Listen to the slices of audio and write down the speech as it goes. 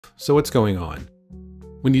So what's going on?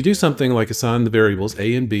 When you do something like assign the variables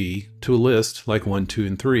a and b to a list like 1, 2,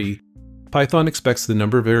 and 3, Python expects the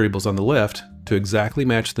number of variables on the left to exactly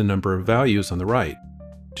match the number of values on the right.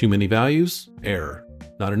 Too many values? Error.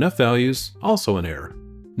 Not enough values? Also an error.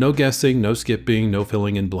 No guessing, no skipping, no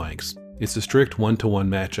filling in blanks. It's a strict one-to-one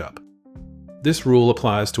matchup. This rule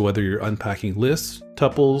applies to whether you're unpacking lists,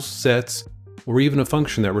 tuples, sets, or even a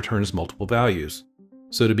function that returns multiple values.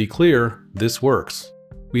 So to be clear, this works.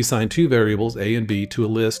 We assign two variables a and b to a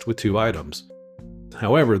list with 2 items.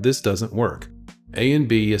 However, this doesn't work. A and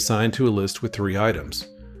b assigned to a list with 3 items.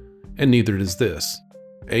 And neither does this.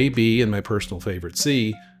 A, B, and my personal favorite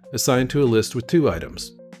C assigned to a list with 2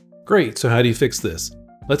 items. Great, so how do you fix this?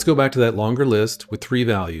 Let's go back to that longer list with 3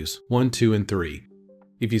 values, 1, 2, and 3.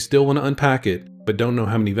 If you still want to unpack it, but don't know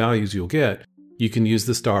how many values you'll get, you can use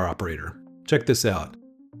the star operator. Check this out.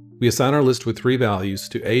 We assign our list with 3 values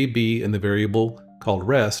to A, B, and the variable called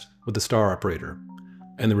rest with the star operator.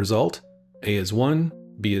 And the result? A is 1,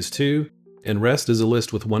 B is 2, and rest is a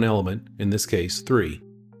list with 1 element, in this case 3.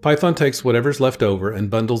 Python takes whatever's left over and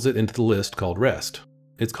bundles it into the list called rest.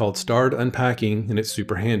 It's called starred unpacking and it's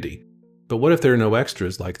super handy. But what if there are no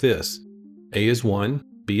extras like this? A is 1,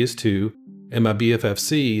 B is 2, and my BFF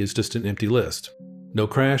C is just an empty list. No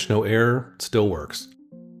crash, no error, it still works.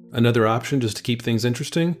 Another option just to keep things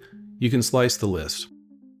interesting, you can slice the list.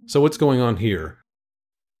 So what's going on here?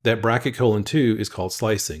 That bracket :2 is called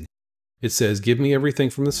slicing. It says give me everything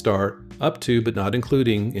from the start up to but not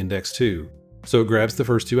including index 2. So it grabs the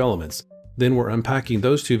first 2 elements. Then we're unpacking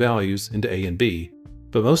those 2 values into A and B.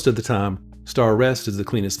 But most of the time, star rest is the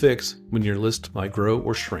cleanest fix when your list might grow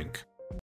or shrink.